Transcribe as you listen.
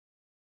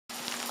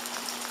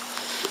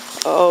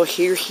Oh,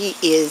 here he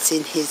is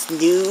in his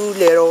new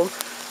little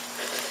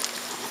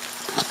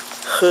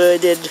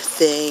hooded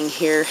thing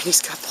here.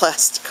 He's got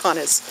plastic on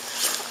his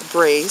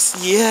brace.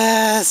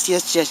 Yes,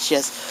 yes, yes,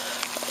 yes.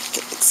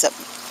 Okay, except...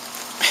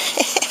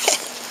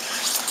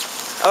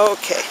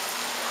 okay.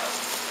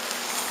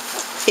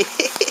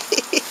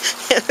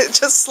 And it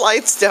just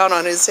slides down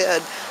on his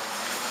head.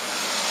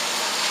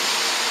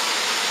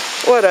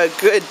 What a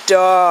good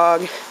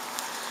dog.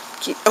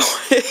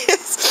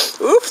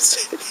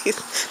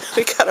 Oops.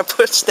 We gotta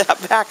push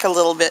that back a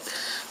little bit.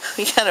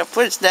 We gotta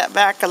push that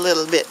back a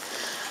little bit.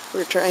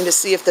 We're trying to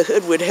see if the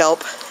hood would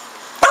help.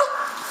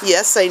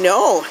 Yes, I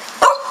know.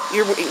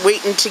 You're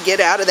waiting to get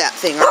out of that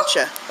thing, aren't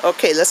you?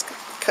 Okay, let's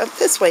come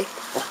this way.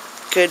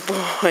 Good boy.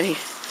 I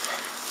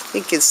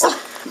think his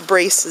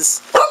brace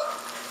is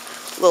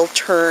a little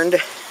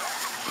turned.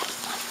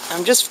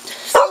 I'm just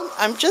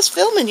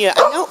filming you.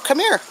 I know. Come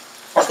here.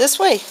 This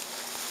way.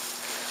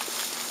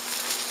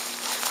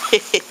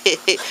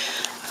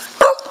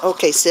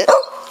 Okay, sit.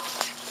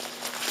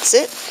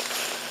 Sit.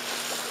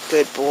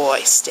 Good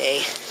boy. Stay.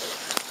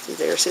 See,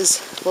 there's his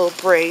little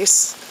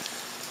brace.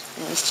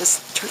 And it's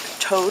just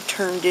toe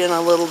turned in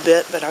a little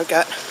bit, but I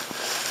gotta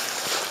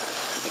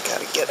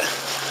get a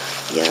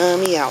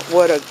yummy out.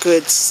 What a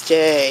good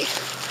stay.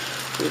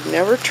 We've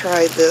never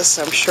tried this.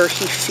 I'm sure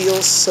he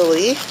feels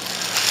silly,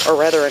 or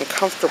rather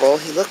uncomfortable.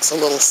 He looks a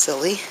little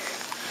silly.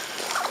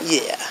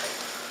 Yeah.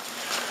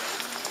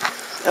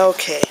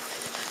 Okay.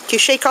 Can you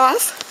shake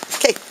off?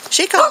 Okay,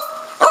 shake off.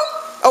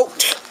 Oh,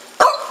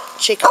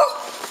 shake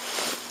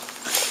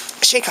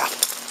off. Shake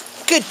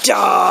off. Good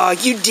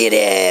dog. You did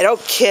it.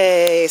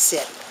 Okay,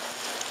 sit.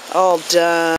 All done.